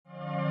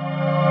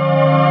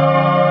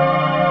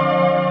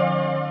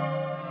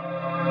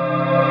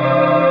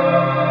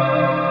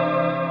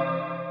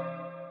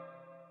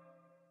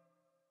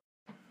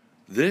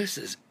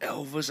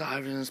Elvis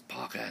Iverson's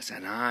podcast,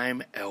 and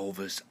I'm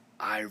Elvis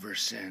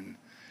Iverson.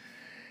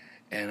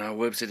 And our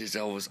website is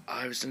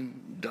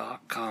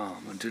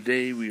elvisiverson.com. And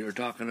today we are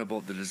talking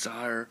about the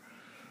desire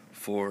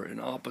for an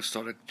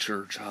apostolic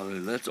church.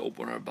 Hallelujah. Let's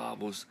open our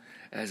Bibles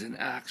as in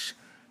Acts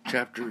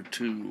chapter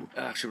 2.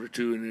 Acts chapter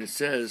 2, and it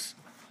says,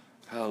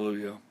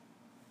 hallelujah,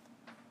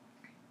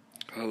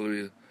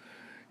 hallelujah,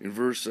 in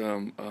verse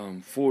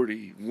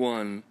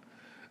 41,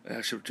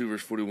 Acts chapter 2,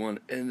 verse 41,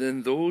 and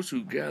then those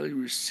who gladly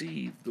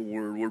received the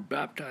word were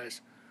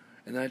baptized,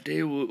 and that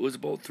day was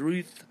about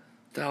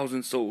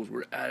 3,000 souls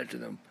were added to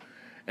them.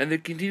 And they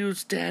continued to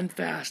stand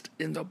fast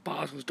in the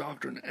apostles'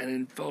 doctrine, and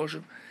in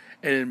fellowship,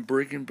 and in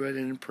breaking bread,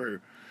 and in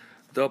prayer.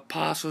 The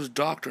apostles'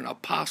 doctrine,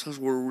 apostles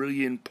were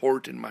really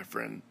important, my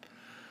friend.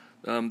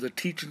 The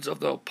teachings of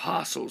the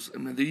apostles,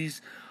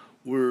 these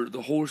were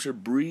the Holy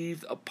Spirit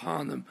breathed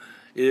upon them.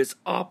 It is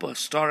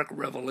apostolic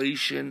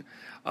revelation.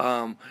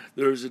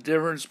 There's a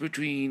difference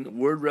between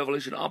word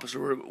revelation and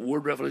apostolic.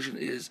 Word revelation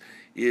is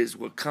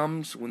what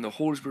comes when the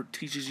Holy Spirit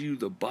teaches you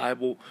the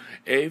Bible.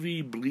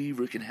 Every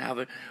believer can have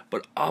it.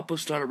 But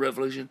apostolic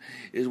revelation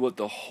is what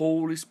the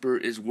Holy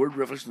Spirit is. Word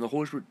revelation, the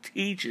Holy Spirit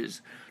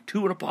teaches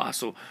to an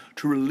apostle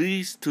to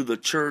release to the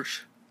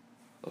church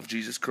of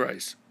Jesus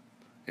Christ.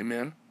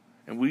 Amen.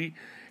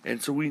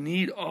 And so we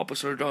need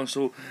apostolic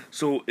doctrine.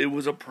 So it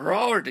was a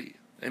priority.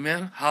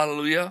 Amen.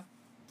 Hallelujah.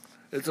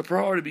 It's a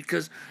priority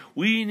because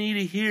we need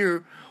to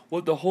hear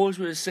what the Holy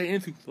Spirit is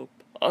saying through the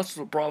apostles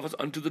and prophets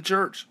unto the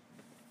church.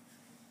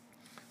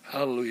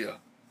 Hallelujah.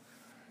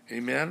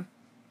 Amen.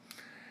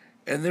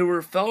 And there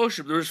was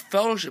fellowship,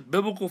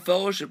 biblical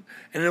fellowship,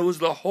 and it was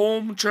the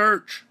home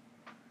church.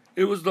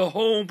 It was the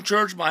home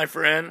church, my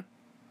friend.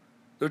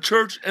 The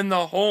church in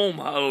the home,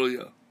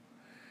 hallelujah.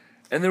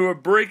 And they were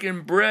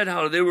breaking bread,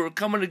 hallelujah. They were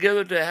coming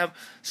together to have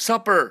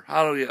supper,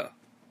 hallelujah.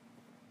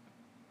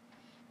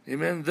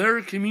 Amen.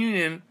 Their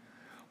communion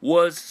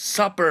was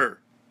supper.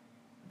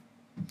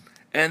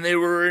 And they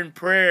were in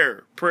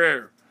prayer.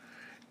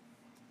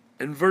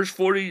 In verse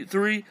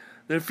 43,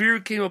 the fear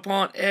came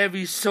upon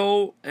every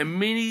soul, and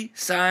many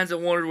signs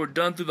and wonders were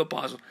done through the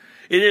apostles.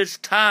 It is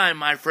time,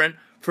 my friend,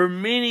 for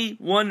many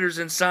wonders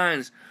and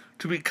signs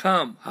to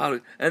become.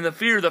 Hallelujah. And the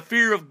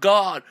fear of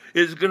God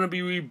is going to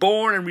be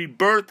reborn and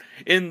rebirthed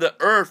in the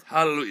earth.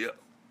 Hallelujah.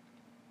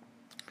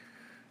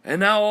 And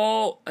now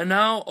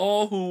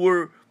all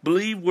who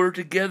believed were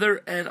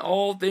together, and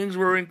all things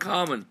were in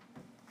common.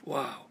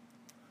 Wow.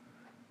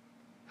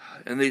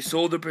 And they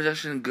sold their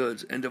possessions and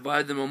goods, and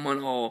divided them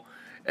among all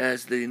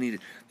as they needed.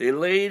 They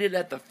laid it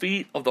at the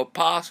feet of the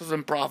apostles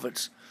and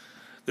prophets.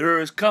 There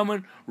is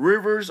coming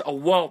rivers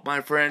of wealth, my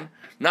friend.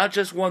 Not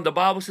just one. The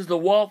Bible says the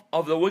wealth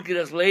of the wicked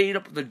is laid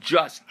up for the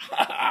just.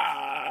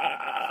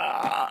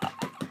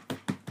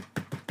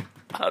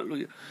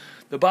 Hallelujah.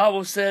 The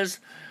Bible says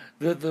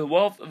that the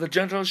wealth of the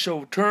Gentiles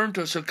shall come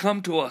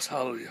to us.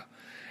 Hallelujah.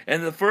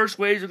 And the first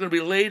ways are going to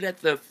be laid at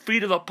the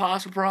feet of the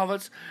apostles,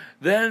 prophets,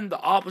 then the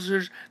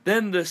officers,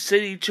 then the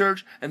city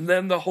church, and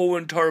then the whole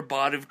entire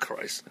body of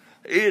Christ.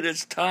 It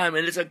is time,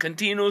 and it's a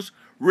continuous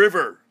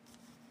river.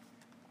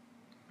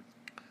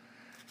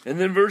 And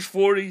then verse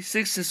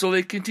 46 says, so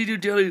they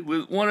continued daily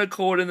with one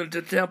accord in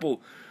the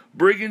temple,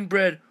 breaking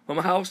bread from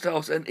house to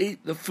house, and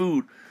ate the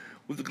food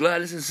with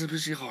gladness and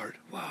simplicity of heart.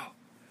 Wow.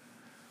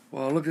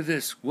 Wow, look at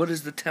this. What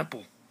is the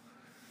temple?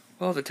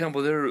 Well, the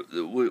temple, they're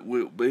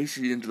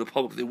basically into the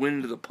public. They went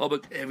into the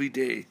public every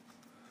day.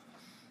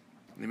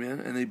 Amen?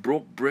 And they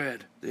broke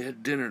bread. They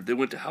had dinner. They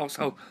went to house,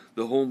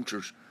 the home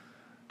church.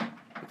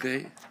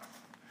 Okay?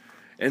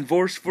 And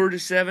verse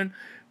 47,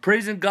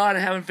 praising God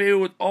and having favor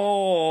with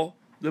all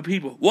the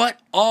people. What?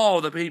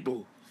 All the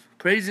people.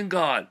 Praising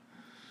God.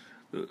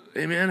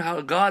 Amen?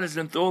 How God is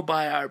enthralled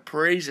by our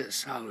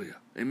praises. Hallelujah.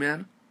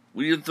 Amen?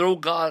 We enthrall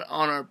God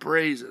on our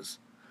praises.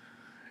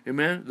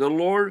 Amen?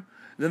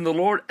 Then the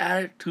Lord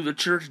added to the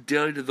church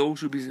daily to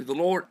those who believe. The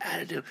Lord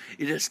added to them.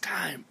 It is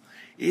time.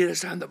 It is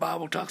time. The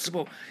Bible talks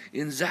about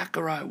in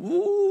Zechariah.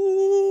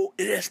 Woo!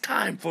 It is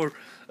time for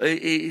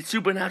a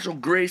supernatural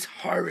grace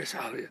harvest.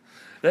 Hallelujah.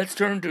 Let's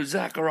turn to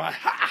Zechariah.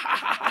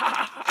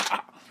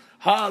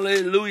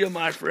 Hallelujah,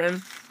 my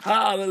friend.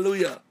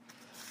 Hallelujah.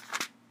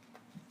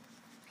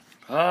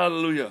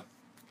 Hallelujah.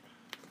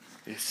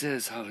 It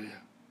says,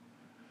 hallelujah.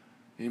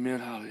 Amen,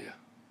 hallelujah.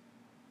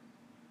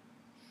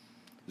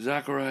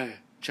 Zechariah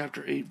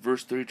chapter 8,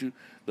 verse 32.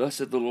 Thus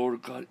said the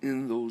Lord God,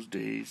 in those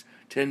days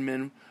 10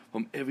 men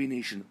from every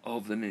nation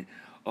of the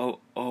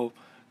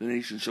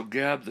nation shall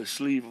grab the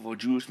sleeve of a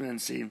Jewish man,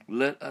 saying,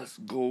 let us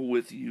go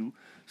with you,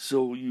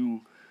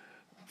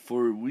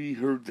 for we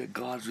heard that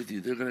God's with you.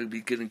 They're going to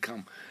be getting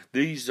come.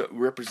 These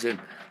represent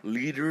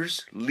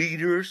leaders.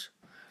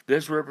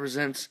 This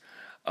represents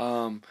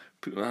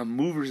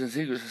movers and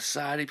shakers of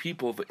society,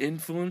 people of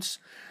influence.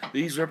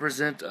 These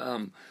represent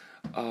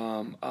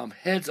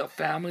heads of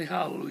family.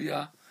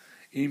 Hallelujah.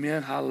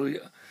 Amen.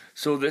 Hallelujah.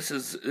 So this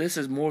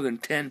is more than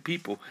 10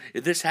 people.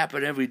 If this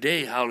happened every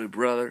day, hallelujah,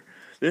 brother,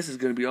 this is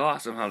going to be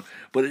awesome. Hallelujah.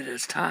 But it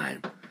is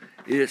time.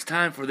 It is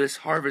time for this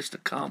harvest to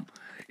come.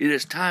 It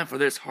is time for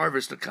this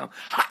harvest to come.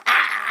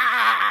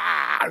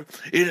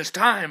 It is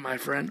time, my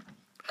friend.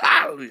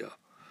 Hallelujah.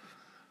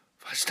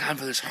 It's time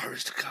for this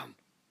harvest to come.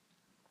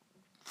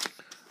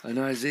 And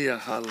Isaiah,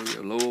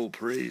 hallelujah. Lord,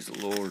 praise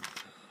the Lord.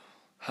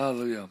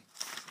 Hallelujah.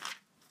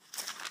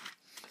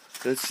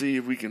 Let's see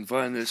if we can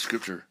find this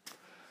scripture.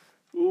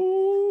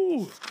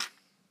 Ooh.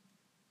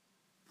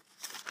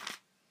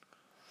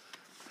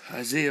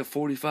 Isaiah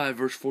 45,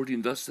 verse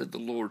 14. Thus said the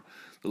Lord,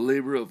 the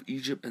laborer of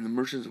Egypt and the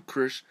merchants of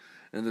Cush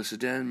and the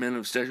Sudan men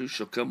of statue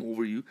shall come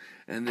over you,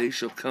 and they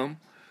shall come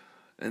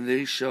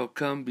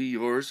be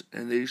yours,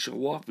 and they shall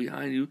walk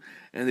behind you,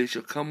 and they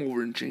shall come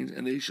over in chains,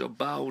 and they shall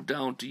bow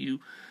down to you,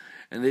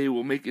 and they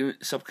will make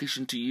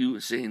supplication to you,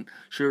 saying,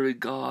 surely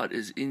God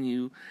is in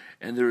you,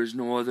 and there is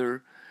no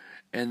other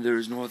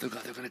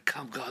God. They're going to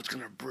come. God's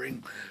going to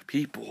bring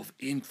people of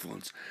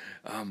influence,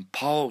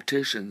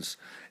 politicians,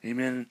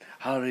 amen,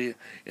 hallelujah,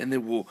 and they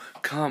will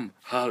come,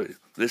 hallelujah.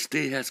 This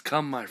day has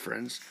come, my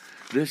friends.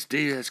 This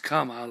day has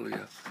come,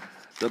 hallelujah.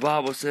 The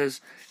Bible says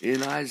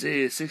in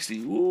Isaiah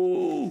 60,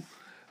 hallelujah,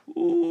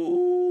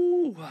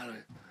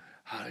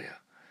 hallelujah.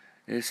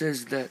 And it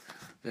says that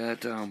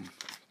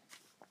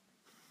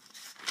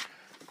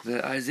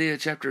Isaiah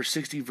chapter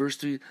 60, verse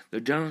 3, the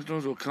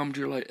Gentiles will come to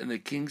your light, and the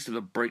kings to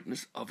the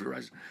brightness of your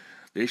eyes.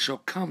 They shall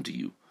come to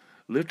you.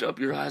 Lift up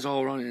your eyes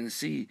all around you and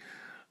see.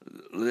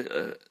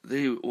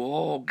 They will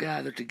all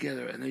gather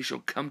together, and they shall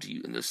come to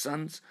you. And the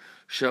sons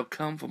shall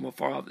come from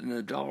afar off, and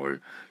the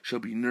daughter shall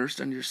be nursed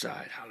on your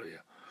side.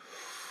 Hallelujah.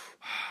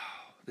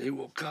 They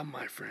will come,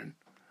 my friend.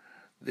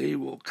 They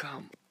will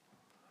come.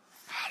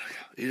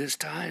 Hallelujah. It is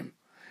time.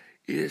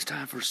 It is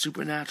time for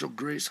supernatural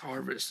grace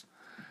harvest.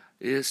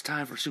 It is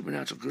time for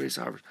supernatural grace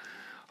harvest.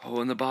 Oh,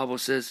 and the Bible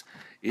says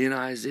in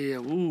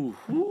Isaiah,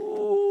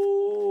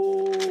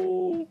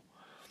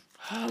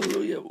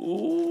 hallelujah,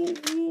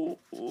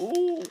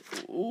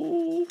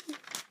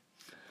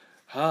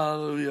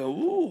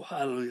 hallelujah,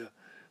 hallelujah.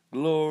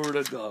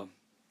 Glory to God.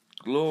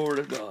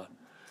 Glory to God.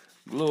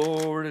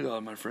 Glory to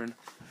God, my friend.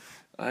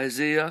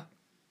 Isaiah,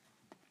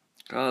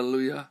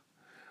 hallelujah.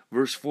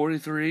 Verse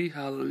 43,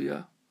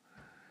 hallelujah.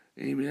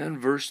 Amen.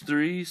 Verse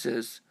 3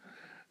 says,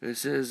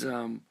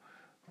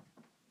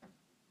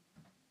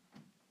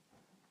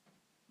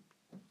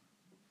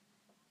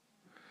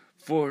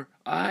 for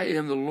I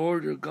am the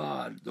Lord your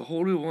God, the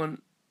Holy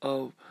One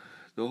of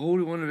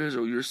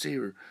Israel, your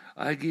Savior.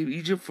 I gave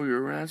Egypt for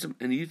your ransom,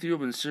 and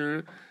Ethiopia and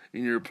Syria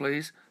in your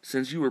place.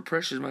 Since you were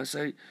precious in my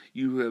sight,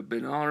 you have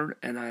been honored,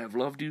 and I have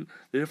loved you.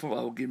 Therefore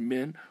I will give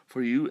men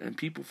for you and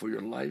people for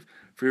your life.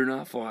 Fear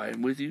not, for I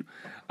am with you.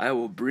 I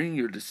will bring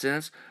your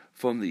descendants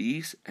from the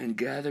east and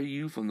gather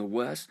you from the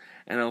west,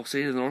 and I will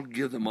say to the north,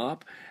 give them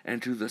up,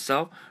 and to the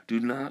south, do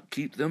not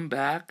keep them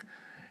back.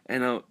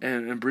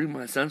 And bring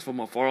my sons from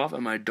afar off,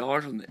 and my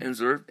daughters from the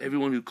ends of the earth,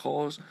 everyone who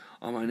calls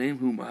on my name,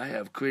 whom I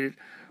have created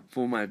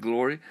for my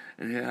glory,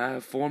 and I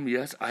have formed.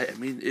 Yes, I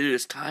mean, it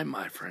is time,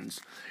 my friends.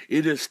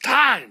 It is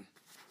time.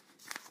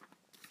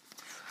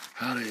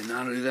 Hallelujah.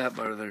 Not only that,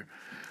 but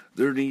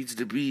there needs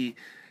to be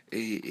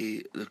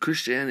the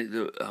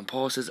Christianity.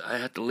 Paul says, I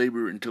have to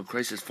labor until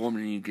Christ has formed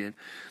in you again.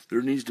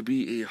 There needs to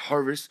be a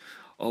harvest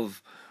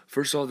of.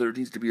 First of all, there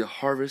needs to be a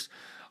harvest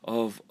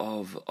of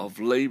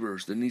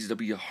laborers. There needs to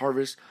be a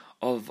harvest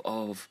of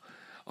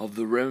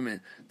the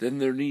remnant. Then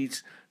there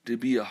needs to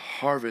be a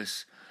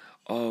harvest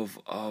of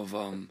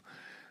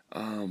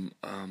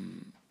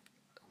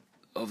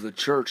the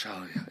church.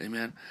 Hallelujah.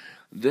 Amen.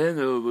 Then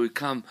there will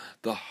become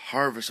the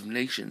harvest of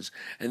nations,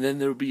 and then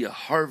there will be a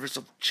harvest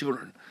of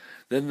children.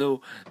 Then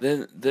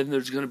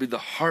there's going to be the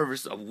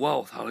harvest of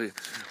wealth. Hallelujah.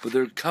 But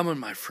they're coming,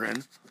 my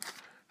friend.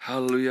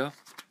 Hallelujah.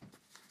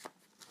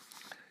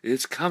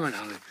 It's coming.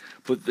 Hallelujah.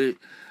 But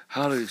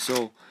hallelujah.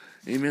 So,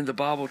 amen. The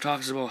Bible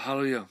talks about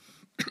hallelujah.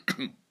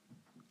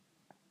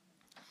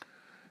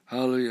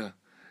 Hallelujah.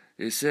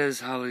 It says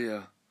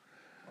hallelujah.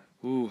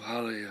 Ooh,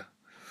 hallelujah.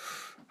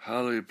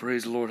 Hallelujah.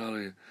 Praise the Lord.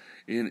 Hallelujah.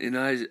 In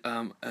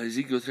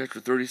Ezekiel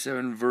chapter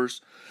 37,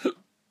 verse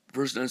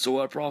 9.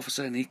 So I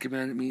prophesied, and he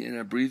commanded me, and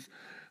I breathed,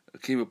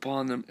 came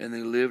upon them, and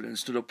they lived and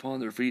stood upon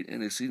their feet,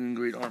 an exceeding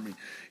great army.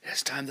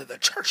 It's time that the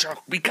church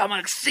shall become an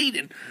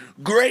exceeding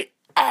great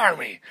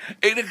army.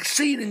 An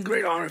exceeding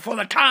great army. For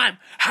the time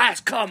has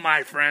come,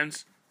 my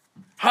friends.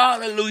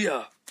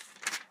 Hallelujah.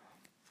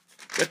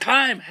 The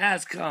time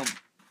has come.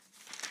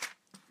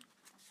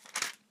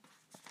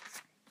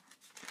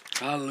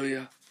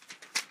 Hallelujah.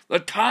 The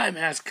time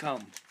has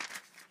come.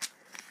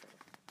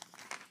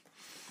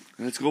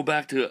 Let's go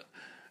back to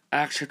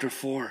Acts chapter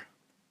 4.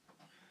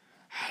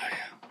 Hallelujah.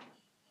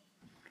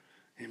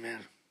 Amen.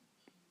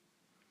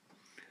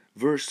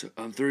 Verse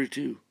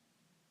 32.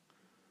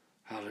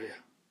 Hallelujah.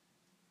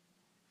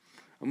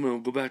 I'm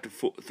going to go back to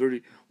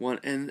 31.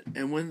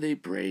 And when they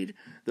prayed,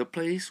 the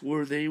place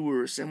where they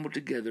were assembled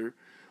together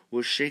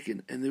was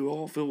shaken, and they were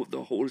all filled with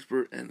the Holy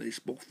Spirit, and they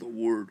spoke the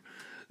word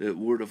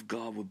of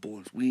God with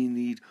boldness. We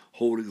need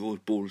Holy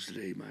Ghost boldness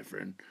today, my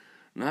friend.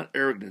 Not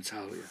arrogance,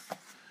 hallelujah,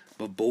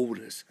 but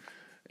boldness.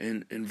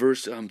 And in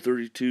verse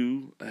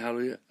 32,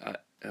 hallelujah,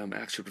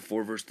 Acts chapter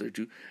 4, verse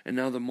 32. And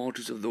now the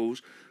multitudes of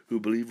those who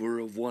believe were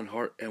of one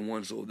heart and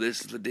one soul.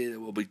 This is the day that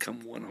will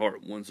become one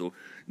heart, one soul.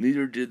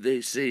 Neither did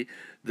they say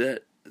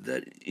that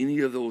any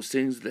of those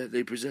things that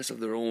they possess of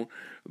their own,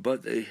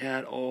 but they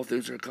had all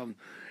things that are come.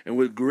 And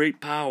with great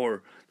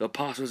power the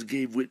apostles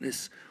gave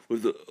witness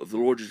of the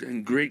Lord Jesus,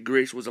 and great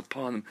grace was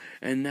upon them.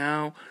 And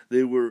now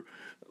they were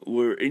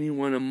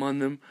anyone among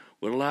them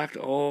would lack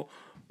all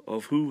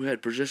of who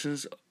had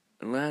possessions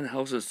and land,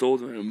 houses,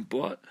 sold them, and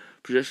bought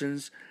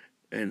possessions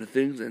and the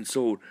things, and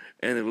sold,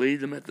 and they laid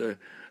them at the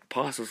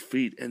apostles'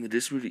 feet, and they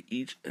distributed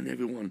each and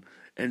every one.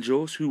 And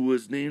Joseph, who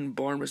was named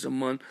Barnabas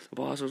among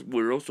the apostles,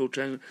 were also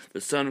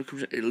the son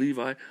of a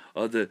Levi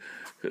of the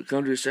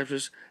country of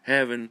Cyprus,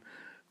 having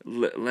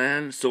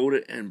land, sold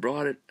it, and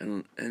brought it,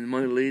 and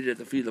money laid it at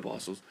the feet of the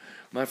apostles.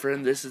 My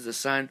friend, this is a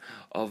sign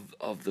of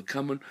the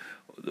coming.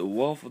 The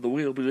wealth of the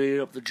wicked will be laid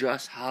up the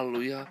just,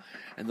 hallelujah,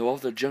 and the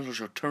wealth of the Gentiles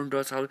shall turn to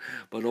us, hallelujah.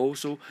 But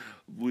also,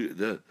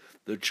 the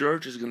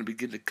church is going to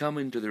begin to come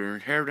into their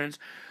inheritance.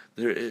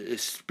 There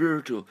is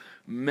spiritual,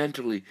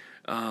 mentally,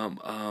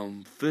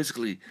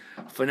 physically,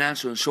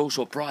 financial, and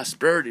social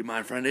prosperity,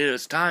 my friend. It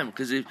is time,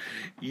 because if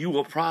you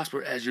will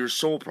prosper as your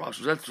soul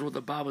prospers. That's what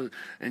the Bible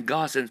and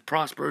God says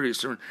prosperity is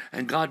certain.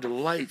 And God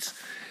delights,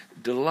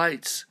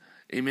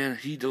 amen.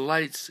 He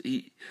delights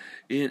He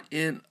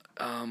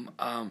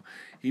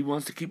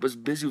wants to keep us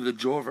busy with the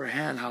joy of our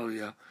hand,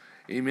 hallelujah,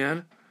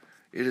 amen.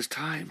 It is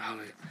time,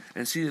 hallelujah.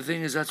 And see, the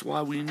thing is, that's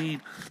why we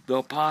need the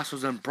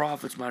apostles and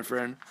prophets, my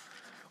friend.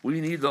 We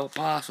need the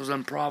apostles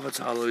and prophets,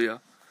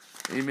 hallelujah.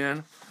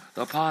 Amen.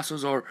 The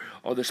apostles are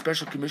the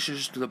special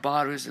commissioners to the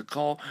bodies that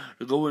call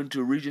to go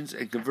into regions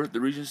and convert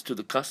the regions to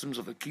the customs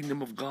of the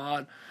kingdom of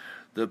God.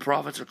 The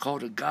prophets are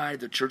called to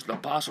guide the church. The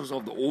apostles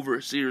are the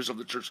overseers of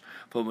the church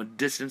from a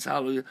distance,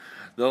 hallelujah.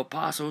 The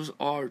apostles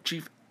are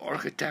chief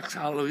architects,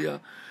 hallelujah.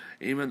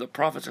 Amen. The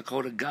prophets are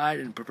called to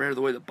guide and prepare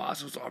the way. The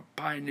apostles are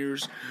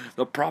pioneers.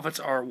 The prophets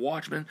are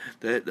watchmen.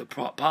 The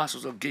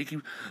apostles are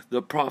gatekeepers.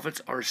 The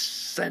prophets are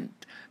send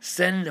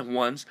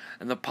ones,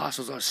 and the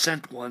apostles are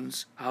sent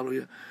ones.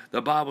 Hallelujah.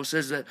 The Bible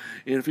says that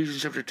in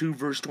Ephesians chapter 2,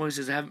 verse 20, it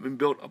says, haven't been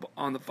built up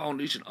on the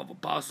foundation of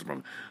apostles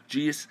from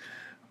Jesus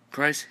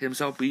Christ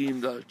himself being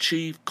the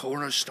chief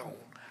cornerstone.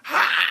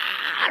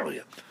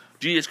 Hallelujah.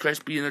 Jesus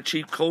Christ being the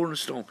chief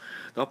cornerstone.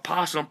 The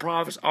apostles and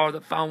prophets are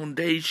the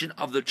foundation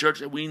of the church,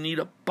 and we need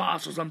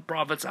apostles and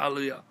prophets,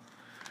 hallelujah.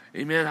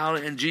 Amen,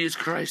 hallelujah. And Jesus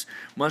Christ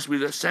must be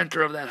the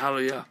center of that,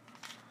 hallelujah.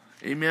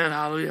 Amen,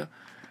 hallelujah.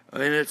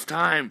 And it's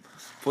time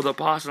for the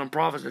apostles and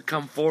prophets to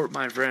come forward,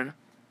 my friend.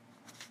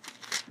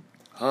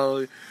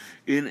 Hallelujah.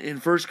 In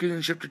 1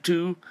 Corinthians chapter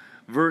 2,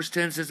 verse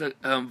 10 says,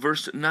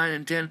 verse 9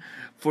 and 10,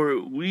 for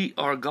we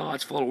are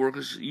God's fellow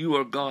workers, you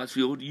are God's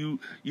field, you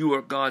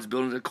are God's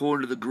building,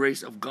 according to the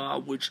grace of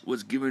God which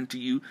was given to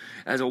you.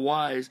 As a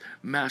wise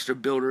master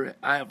builder,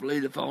 I have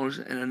laid the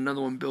foundation, and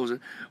another one builds it.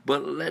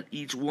 But let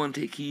each one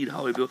take heed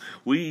how he builds.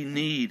 We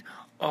need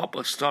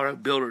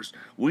apostolic builders.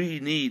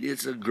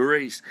 It's a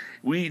grace.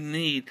 We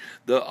need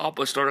the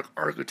apostolic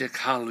architect.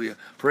 Hallelujah.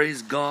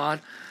 Praise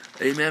God.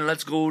 Amen.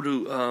 Let's go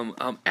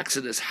to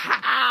Exodus.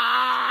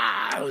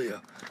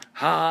 Hallelujah.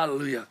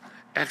 Hallelujah.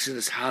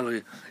 Exodus.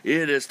 Hallelujah.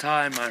 It is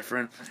time, my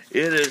friend.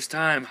 It is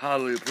time.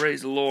 Hallelujah.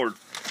 Praise the Lord.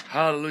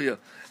 Hallelujah.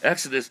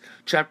 Exodus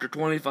chapter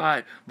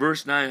 25,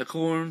 verse 9,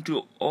 according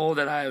to all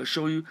that I will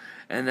show you,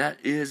 and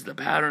that is the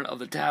pattern of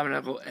the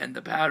tabernacle and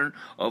the pattern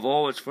of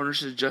all its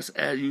furnaces, just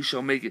as you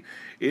shall make it.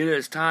 It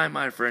is time,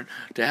 my friend,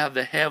 to have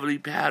the heavenly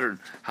pattern,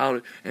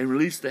 hallelujah, and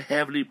release the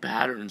heavenly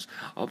patterns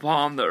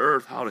upon the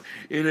earth, hallelujah.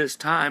 It is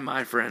time,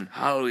 my friend,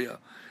 hallelujah,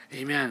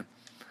 amen.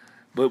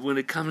 But when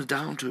it comes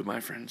down to it, my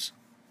friends,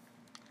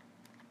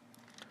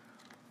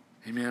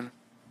 amen,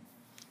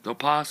 the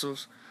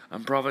apostles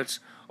and prophets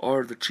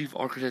are the chief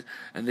architects,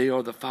 and they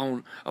are the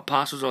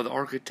apostles are the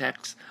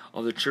architects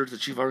of the church, the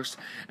chief architects,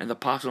 and the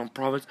apostles and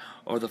prophets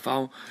are the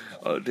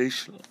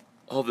foundation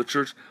of the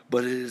church,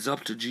 but it is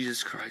up to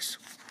Jesus Christ.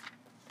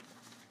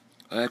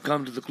 I have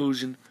come to the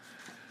conclusion,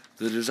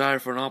 the desire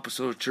for an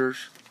apostolic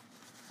church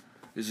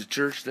is a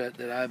church that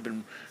I've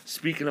been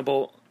speaking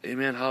about,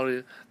 amen,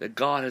 hallelujah, that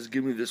God has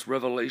given me this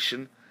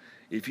revelation.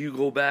 If you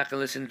go back and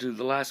listen to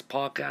the last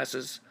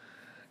podcasts,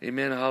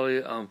 amen,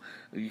 hallelujah,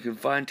 you can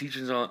find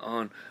teachings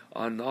on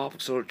the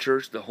apostolic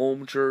church, the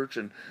home church,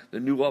 and the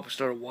new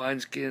apostolic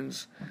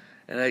wineskins.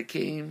 And I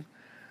came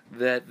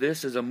that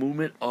this is a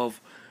movement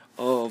of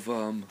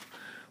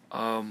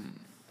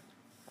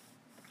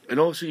and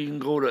also you can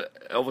go to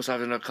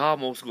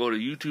ElvisIverson.com, also go to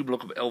YouTube,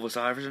 look up Elvis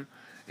Iverson,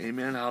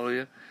 amen,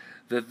 hallelujah,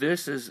 that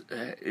this is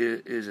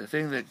a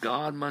thing that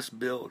God must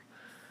build,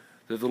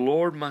 that the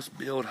Lord must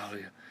build,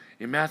 hallelujah.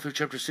 In Matthew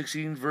chapter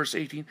 16, verse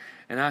 18,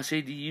 and I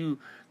say to you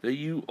that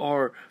you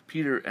are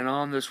Peter, and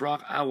on this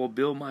rock I will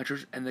build my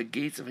church, and the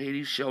gates of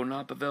Hades shall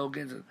not prevail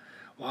against it.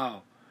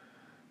 Wow.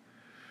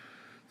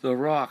 The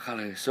rock,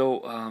 hallelujah.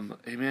 So,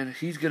 amen,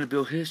 he's going to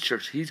build his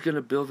church. He's going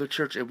to build the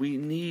church, and we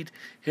need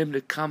him to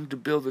come to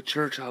build the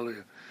church,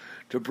 hallelujah,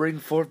 to bring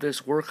forth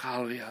this work,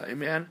 hallelujah.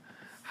 Amen.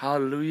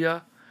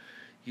 Hallelujah.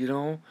 You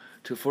know,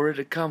 for it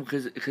to come,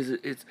 because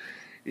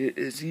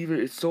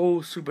it's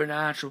so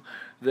supernatural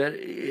that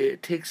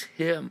it takes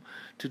Him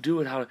to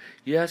do it. How,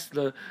 yes,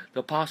 the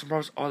apostles and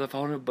prophets are the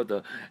founder, but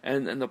the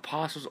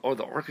apostles are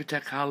the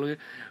architect. Hallelujah.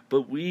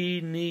 But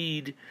we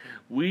need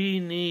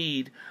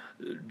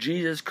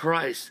Jesus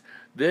Christ.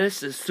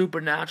 This is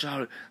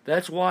supernatural.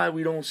 That's why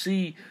we don't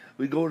see.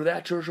 We go to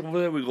that church over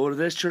there, we go to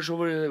this church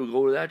over there, we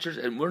go to that church,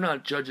 and we're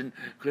not judging,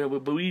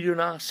 but we do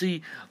not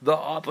see the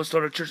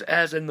apostolic church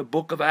as in the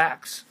book of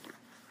Acts.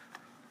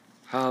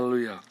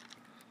 Hallelujah.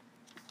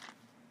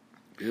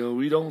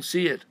 We don't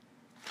see it.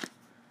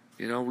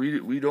 We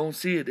don't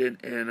see it,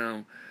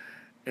 and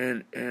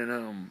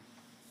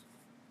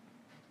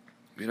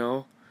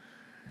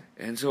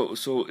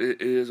so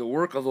it is a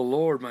work of the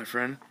Lord, my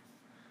friend.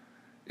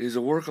 It is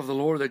a work of the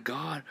Lord that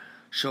God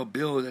shall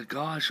build, that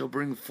God shall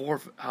bring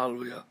forth.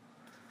 Hallelujah.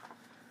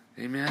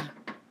 Amen.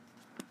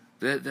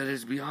 That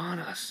is beyond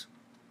us.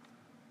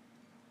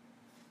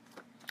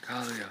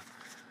 Hallelujah.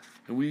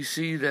 And we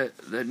see that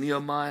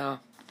Nehemiah,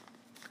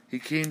 he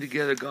came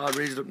together. God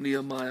raised up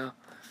Nehemiah.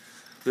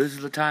 This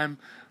is the time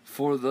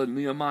for the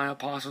Nehemiah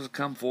apostles to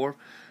come forth.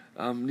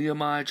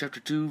 Nehemiah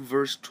chapter 2,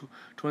 verse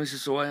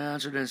 26. So I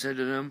answered and said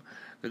to them,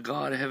 the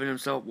God of heaven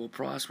himself will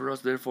prosper us.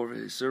 Therefore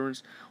his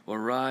servants will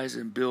rise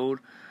and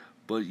build,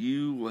 but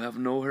you will have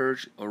no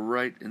heritage or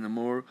right in the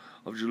more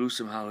of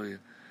Jerusalem. Hallelujah.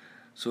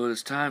 So it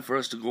is time for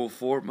us to go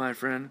forth, my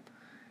friend.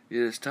 It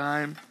is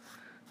time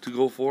to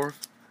go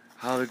forth.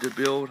 Hallelujah, to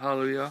build.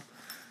 Hallelujah.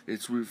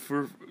 It's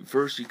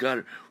first you got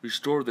to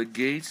restore the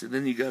gates, and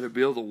then you got to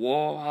build the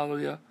wall.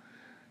 Hallelujah.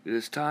 It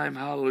is time.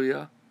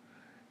 Hallelujah.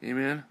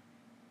 Amen.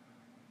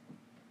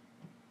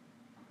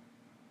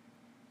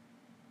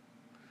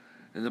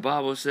 And the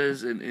Bible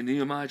says in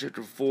Nehemiah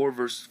chapter 4,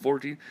 verse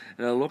 14,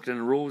 and I looked and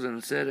arose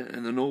and said,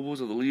 and the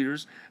nobles of the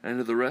leaders and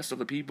to the rest of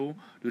the people,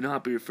 do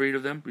not be afraid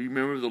of them.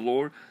 Remember the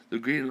Lord, the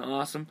great and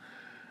awesome,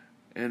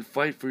 and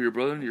fight for your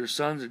brethren, your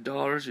sons and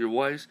daughters, your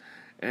wives,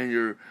 and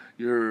your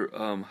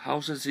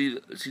houses. See,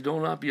 do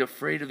not be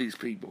afraid of these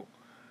people.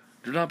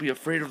 Do not be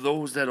afraid of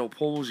those that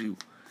oppose you,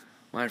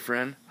 my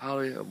friend.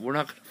 Hallelujah. We're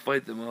not going to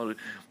fight them. Hallelujah.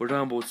 We're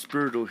talking about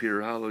spiritual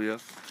here. Hallelujah.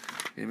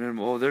 Amen.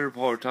 Oh, they're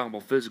probably talking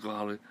about physical.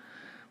 Hallelujah.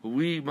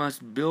 We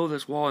must build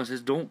this wall, and says,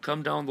 don't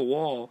come down the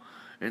wall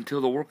until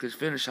the work is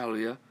finished,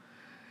 hallelujah.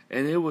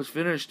 And it was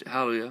finished,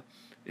 hallelujah,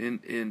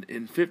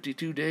 in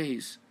 52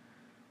 days.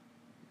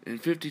 In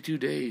 52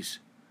 days.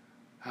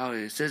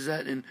 Hallelujah. It says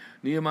that in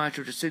Nehemiah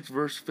chapter 6,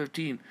 verse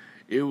 15.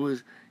 It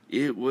was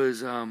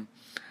and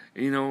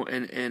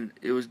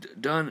it was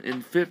done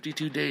in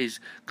 52 days.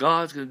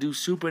 God's going to do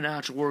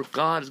supernatural work.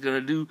 God is going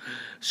to do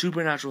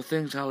supernatural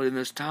things, hallelujah, in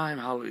this time,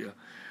 hallelujah.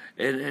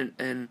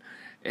 And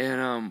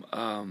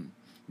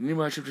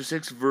Nehemiah chapter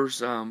 6, verse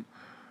 3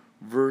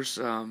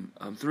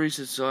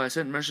 says, so I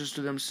sent messages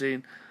to them,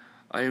 saying,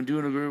 I am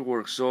doing a great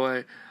work,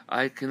 so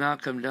I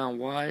cannot come down.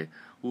 Why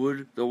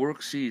would the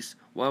work cease?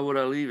 Why would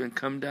I leave and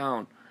come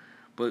down?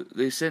 But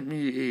they sent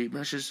me a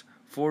message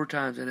 4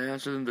 times, and I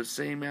answered them the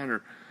same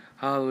manner.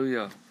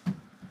 Hallelujah.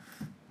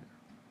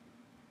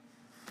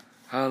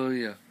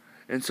 Hallelujah.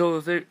 And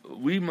so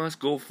we must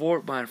go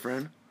forth, my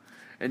friend.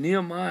 And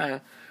Nehemiah,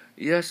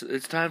 yes,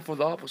 it's time for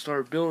the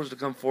apostolic builders to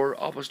come forth,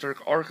 apostolic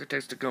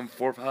architects to come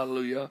forth.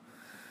 Hallelujah.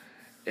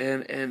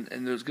 And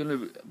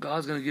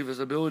God's gonna give us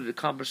the ability to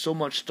accomplish so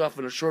much stuff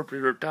in a short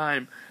period of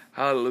time.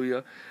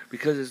 Hallelujah.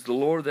 Because it's the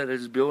Lord that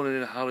is building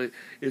it. Hallelujah.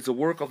 It's a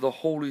work of the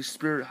Holy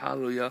Spirit.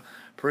 Hallelujah.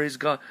 Praise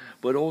God.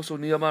 But also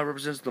Nehemiah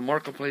represents the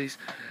marketplace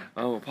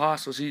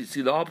apostles. See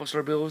the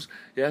apostolic builders.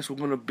 Yes, we're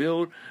going to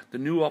build the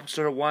new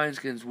apostolic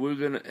wineskins.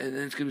 And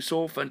it's going to be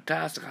so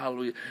fantastic.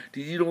 Hallelujah.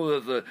 Did you know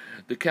that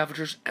the Catholic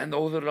Church and the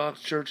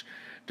Orthodox Church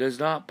does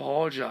not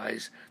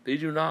apologize? They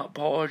do not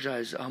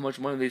apologize how much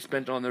money they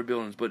spent on their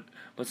buildings. But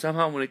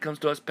somehow when it comes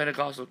to us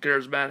Pentecostal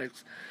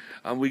charismatics,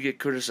 we get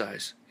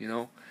criticized,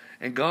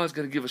 And God's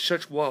going to give us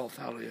such wealth,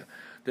 hallelujah,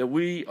 that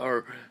we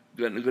are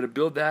going to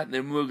build that, and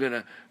then we're going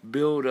to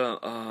build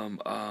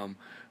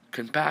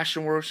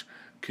compassion works,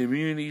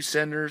 community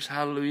centers,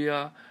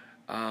 hallelujah,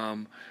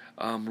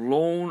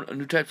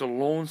 new types of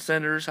loan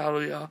centers,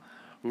 hallelujah,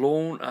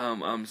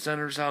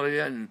 centers,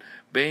 hallelujah, and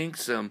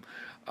banks,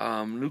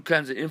 new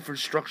kinds of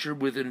infrastructure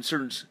within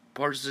certain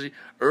parts of the city,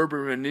 urban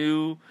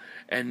renew,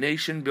 and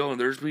nation building.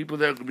 There's people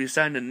that are going to be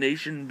assigned to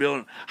nation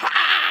building.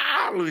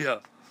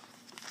 Hallelujah.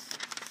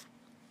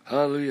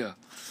 Hallelujah.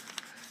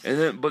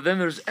 But then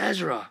there's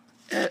Ezra.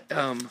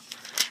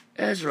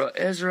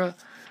 Ezra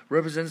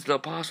represents the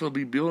apostle who will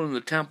be building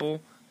the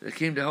temple. That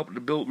came to help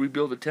to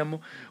rebuild the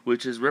temple,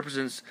 which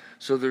represents.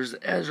 So there's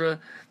Ezra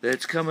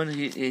that's coming.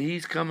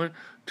 He's coming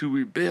to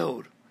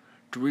rebuild.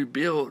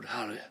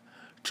 Hallelujah.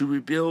 To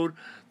rebuild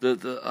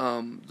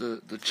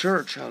the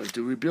church. Hallelujah.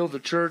 To rebuild the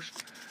church.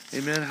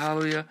 Amen.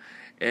 Hallelujah.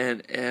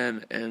 And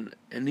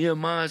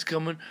Nehemiah is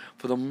coming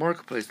for the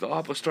marketplace, the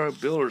apostolic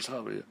builders.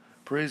 Hallelujah.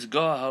 Praise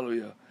God.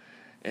 Hallelujah.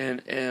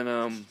 And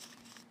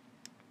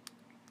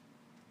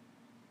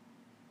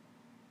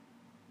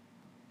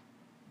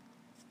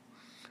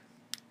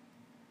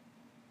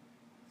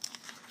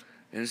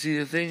And see,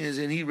 the thing is,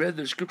 and he read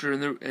the scripture,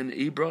 and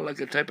he brought like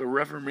a type of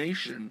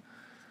reformation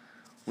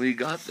when he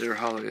got there,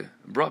 hallelujah.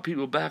 Brought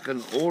people back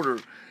in order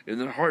in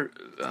their heart.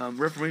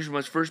 Reformation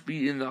must first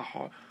be in the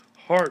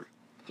heart,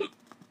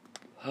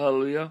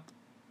 hallelujah.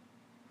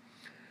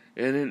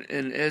 And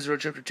in Ezra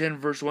chapter 10,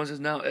 verse 1 says,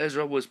 Now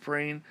Ezra was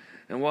praying,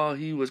 and while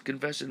he was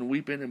confessing and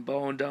weeping and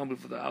bowing down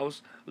before the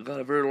house of God,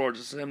 a very large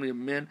assembly of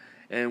men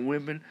and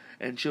women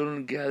and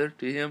children gathered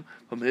to him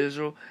from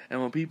Israel and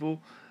from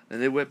people,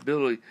 and they wept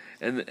bitterly.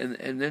 And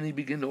then he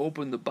began to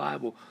open the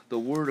Bible, the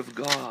Word of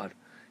God.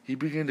 He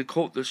began to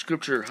quote the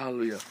scripture,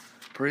 hallelujah.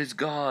 Praise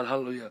God,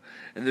 hallelujah.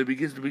 And there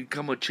begins to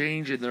become a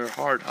change in their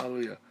heart,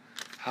 hallelujah.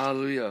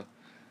 Hallelujah.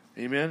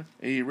 Amen.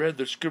 And he read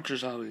the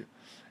scriptures, hallelujah.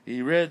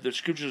 He read the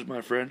scriptures,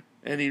 my friend.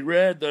 And he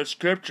read the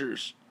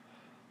scriptures.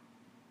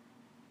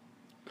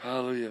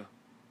 Hallelujah.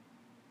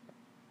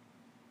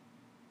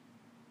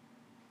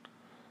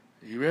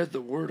 He read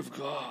the Word of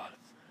God.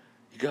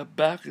 He got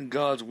back in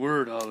God's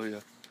Word,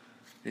 hallelujah.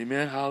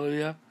 Amen,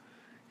 hallelujah.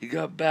 He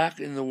got back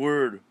in the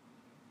Word,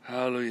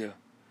 hallelujah.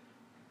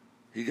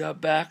 He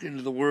got back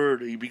into the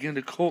Word. He began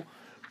to quote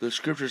the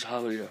scriptures,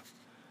 hallelujah.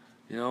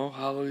 You know,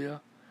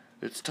 hallelujah.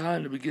 It's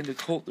time to begin to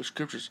quote the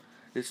scriptures.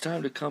 It's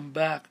time to come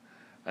back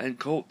and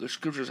quote the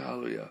scriptures,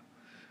 hallelujah.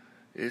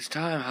 It's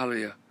time,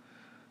 hallelujah.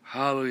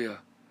 Hallelujah.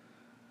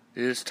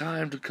 It is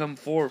time to come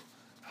forth,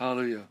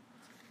 hallelujah.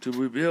 To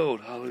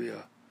rebuild,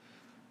 hallelujah.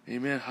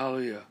 Amen,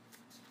 hallelujah.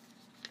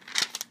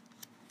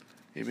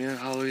 Amen,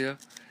 hallelujah.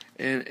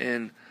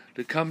 And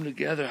to come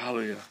together,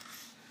 hallelujah.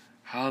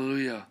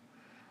 Hallelujah.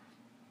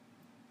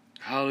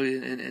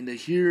 Hallelujah. And to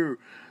hear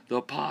the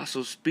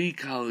apostles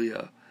speak,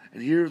 hallelujah.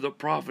 And hear the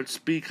prophets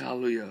speak,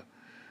 hallelujah.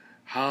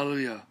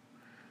 Hallelujah.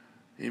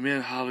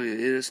 Amen, hallelujah. It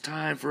is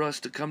time for us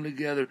to come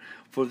together,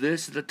 for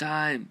this is the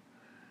time.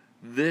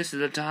 This is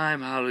the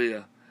time,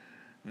 hallelujah.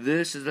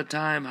 This is the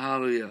time,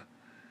 hallelujah.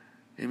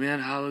 Amen,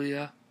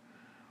 hallelujah.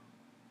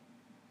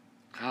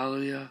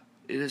 Hallelujah.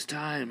 It is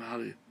time,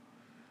 hallelujah.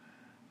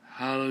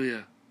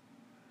 Hallelujah.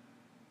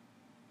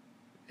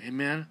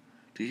 Amen.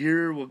 To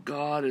hear what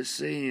God is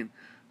saying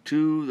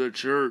to the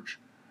church.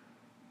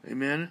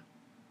 Amen.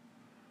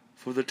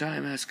 For the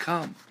time has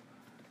come.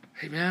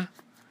 Amen.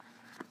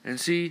 And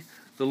see,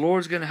 the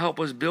Lord's going to help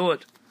us build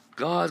it.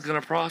 God's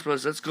going to prosper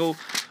us. Let's go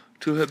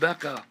to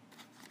Habakkuk.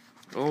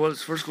 Oh,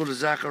 let's first go to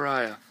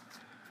Zechariah.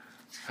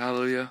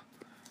 Hallelujah.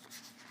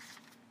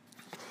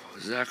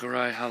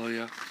 Zechariah,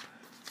 hallelujah.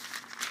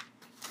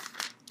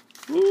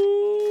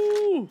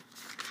 Woo!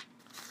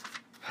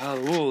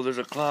 Whoa, there's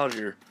a cloud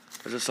here.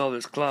 I just saw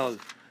this cloud.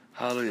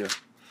 Hallelujah.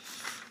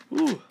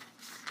 Woo!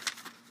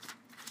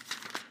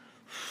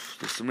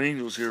 There's some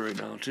angels here right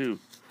now, too.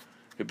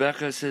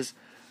 Habakkuk says,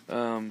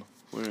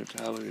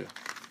 hallelujah.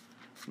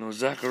 No,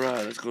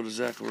 Zechariah. Let's go to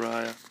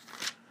Zechariah.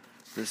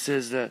 It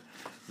says that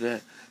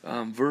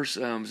verse,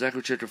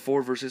 Zechariah chapter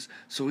 4, verses.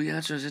 So he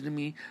answers unto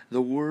me,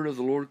 the word of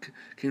the Lord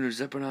came to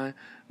Zephaniah,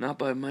 not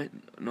by might,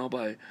 not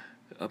by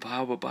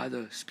power, but by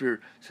the Spirit,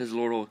 says the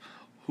Lord.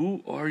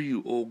 Who are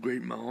you, O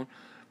great mountain?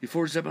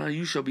 Before Zephaniah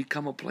you shall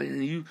become a plain,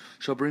 and you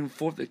shall bring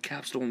forth the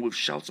capstone with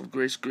shouts of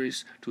grace,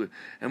 grace to it.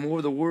 And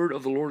more, the word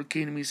of the Lord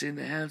came to me, saying,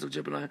 the hands of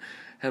Zephaniah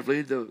have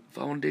laid the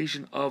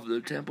foundation of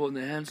the temple, and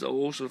the hands of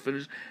hosts shall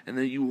finish, and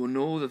then you will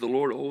know that the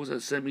Lord of hosts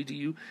has sent me to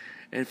you.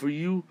 And for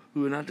you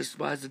who will not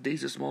despise the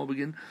days of small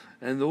begin,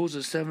 and those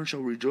of 7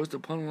 shall rejoice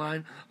upon the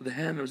line of the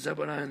hand of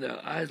Zephaniah, and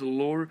the eyes of the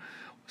Lord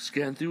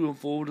scan through and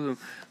forward to them.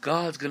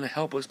 God's going to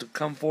help us to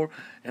come forth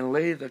and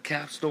lay the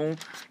capstone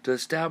to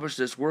establish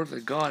this work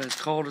that God has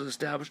called us to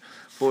establish.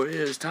 For it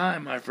is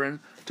time, my friend,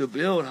 to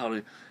build.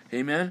 Hallelujah.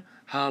 Amen.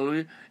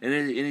 Hallelujah. And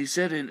he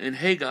said in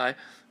Haggai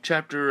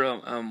chapter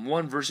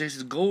 1 verse 8,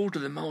 says, go to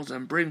the mountains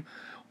and bring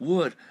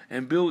wood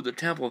and build the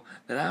temple,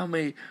 that I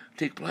may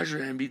take pleasure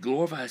and be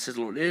glorified, says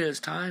the Lord. It is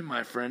time,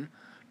 my friend,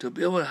 to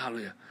build it.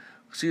 Hallelujah.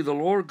 See, the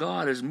Lord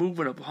God is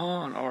moving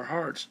upon our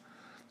hearts.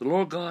 The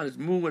Lord God is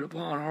moving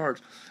upon our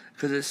hearts.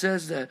 Because it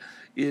says that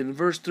in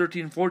verse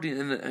 13 and 14,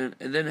 and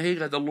then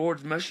Haggai, the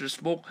Lord's messenger,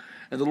 spoke,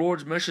 and the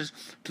Lord's message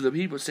to the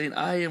people, saying,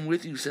 I am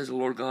with you, says the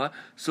Lord God.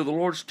 So the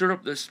Lord stirred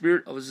up the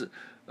spirit of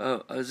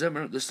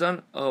Zimran, the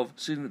son of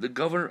the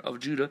governor of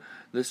Judah,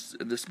 the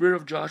spirit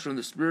of Joshua, and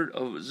the spirit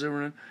of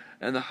Zimran,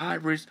 and the high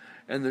priest,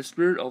 and the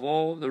spirit of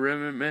all the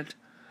remnant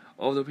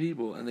of the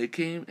people. And they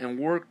came and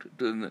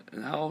worked in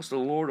the house of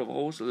the Lord of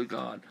hosts of the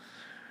God.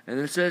 And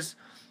it says,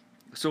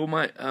 so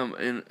my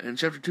in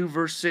chapter 2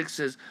 verse 6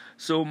 says,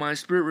 so my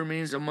spirit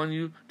remains among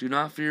you, do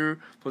not fear,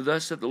 for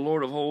thus saith the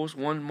Lord of hosts,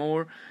 one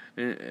more,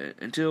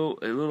 until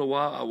a little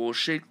while I will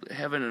shake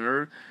heaven and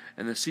earth,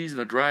 and the seas and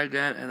the dry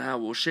land, and I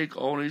will shake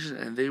all nations,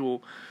 and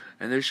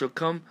there shall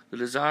come the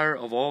desire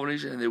of all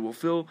nations, and they will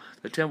fill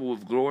the temple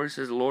with glory,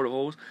 says the Lord of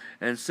hosts.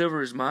 And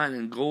silver is mine,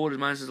 and gold is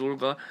mine, says the Lord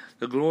God.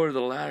 The glory of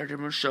the latter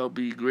temple shall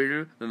be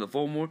greater than the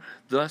former.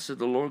 Thus says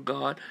the Lord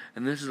God,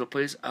 and this is the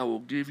place I will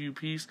give you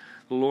peace,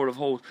 the Lord of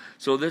hosts.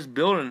 So this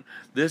building,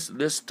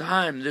 this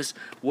time, this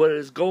what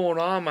is going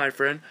on, my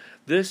friend,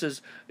 this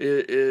is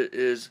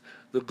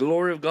the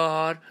glory of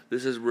God.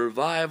 This is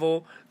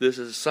revival. This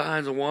is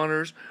signs and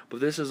wonders. But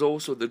this is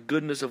also the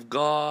goodness of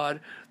God.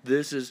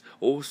 This is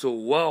also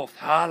wealth.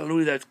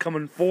 Hallelujah. That's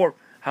coming forth.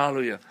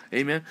 Hallelujah.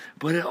 Amen.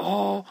 But it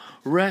all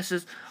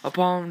rests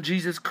upon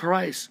Jesus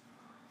Christ.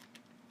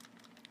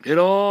 It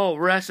all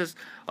rests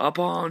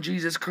upon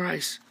Jesus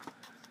Christ.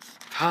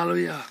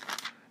 Hallelujah.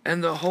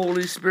 And the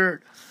Holy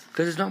Spirit.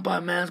 Because it's not by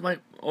man's might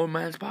or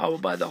man's power,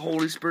 but by the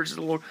Holy Spirit, says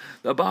the Lord.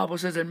 The Bible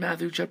says in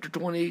Matthew chapter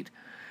 28,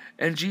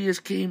 and Jesus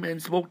came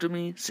and spoke to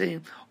me,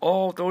 saying,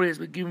 all authority has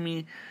been given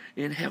me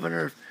in heaven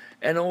and earth.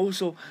 And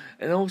also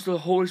the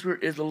Holy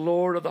Spirit is the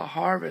Lord of the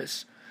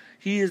harvest.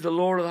 He is the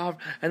Lord of the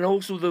harvest. And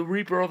also the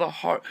reaper of the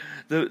heart.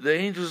 The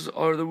angels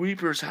are the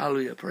reapers.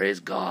 Hallelujah. Praise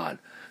God.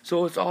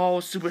 So it's all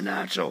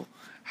supernatural.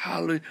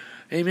 Hallelujah.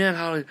 Amen.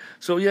 Hallelujah.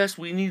 So yes,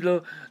 we need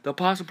the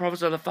apostles and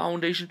prophets are the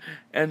foundation,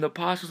 and the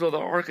apostles are the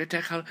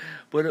architect.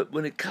 But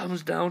when it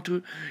comes down to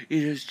it,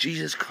 it is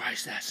Jesus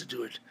Christ that has to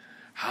do it.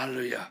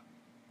 Hallelujah.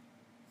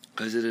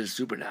 Because it is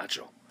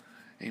supernatural.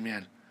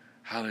 Amen.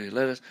 Hallelujah.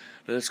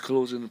 Let us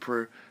close in the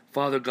prayer.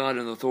 Father God,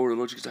 in the authority of the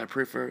Lord Jesus, I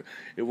pray for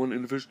everyone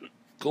individually,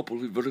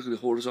 corporately, vertically,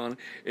 horizontally,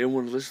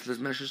 everyone listens to this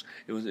message.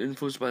 It was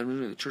influenced by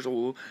the church of the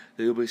world.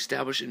 They will be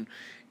established in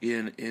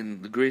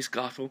the grace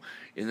gospel,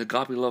 in the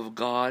agape love of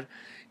God,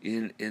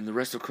 in the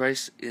rest of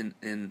Christ, in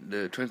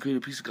the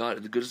tranquility, peace of God,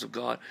 and the goodness of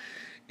God,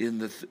 in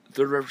the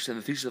third revelation,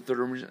 the thesis of third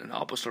revelation, and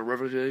apostolic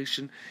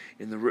revelation,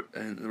 in the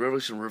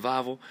revelation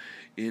revival,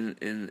 in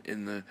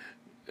the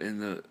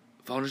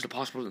foundation of the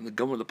apostles, in the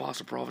government of the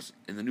apostle prophets,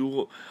 in the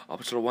new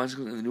apostolic wines,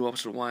 in the new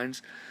apostolic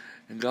wines.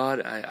 And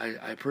God,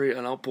 I pray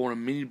an outpouring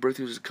of many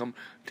breakthroughs to come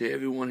to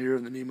everyone here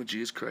in the name of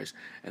Jesus Christ,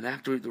 and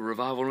activate the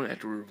revival,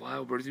 after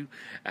revival breakthrough,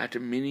 after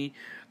many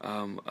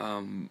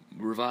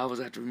revivals,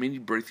 after many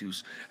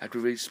breakthroughs,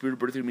 activate spirit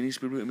breakthrough, many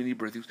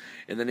breakthroughs.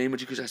 In the name of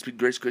Jesus, I speak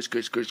grace, grace,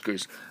 grace, grace,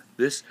 grace.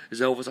 This is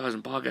the Elvis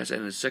Eisen podcast,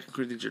 and in 2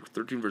 Corinthians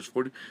 13, verse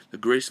 40, the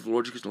grace of the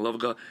Lord Jesus, the love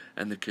of God,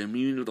 and the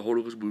communion of the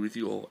Holy Ghost be with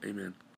you all. Amen.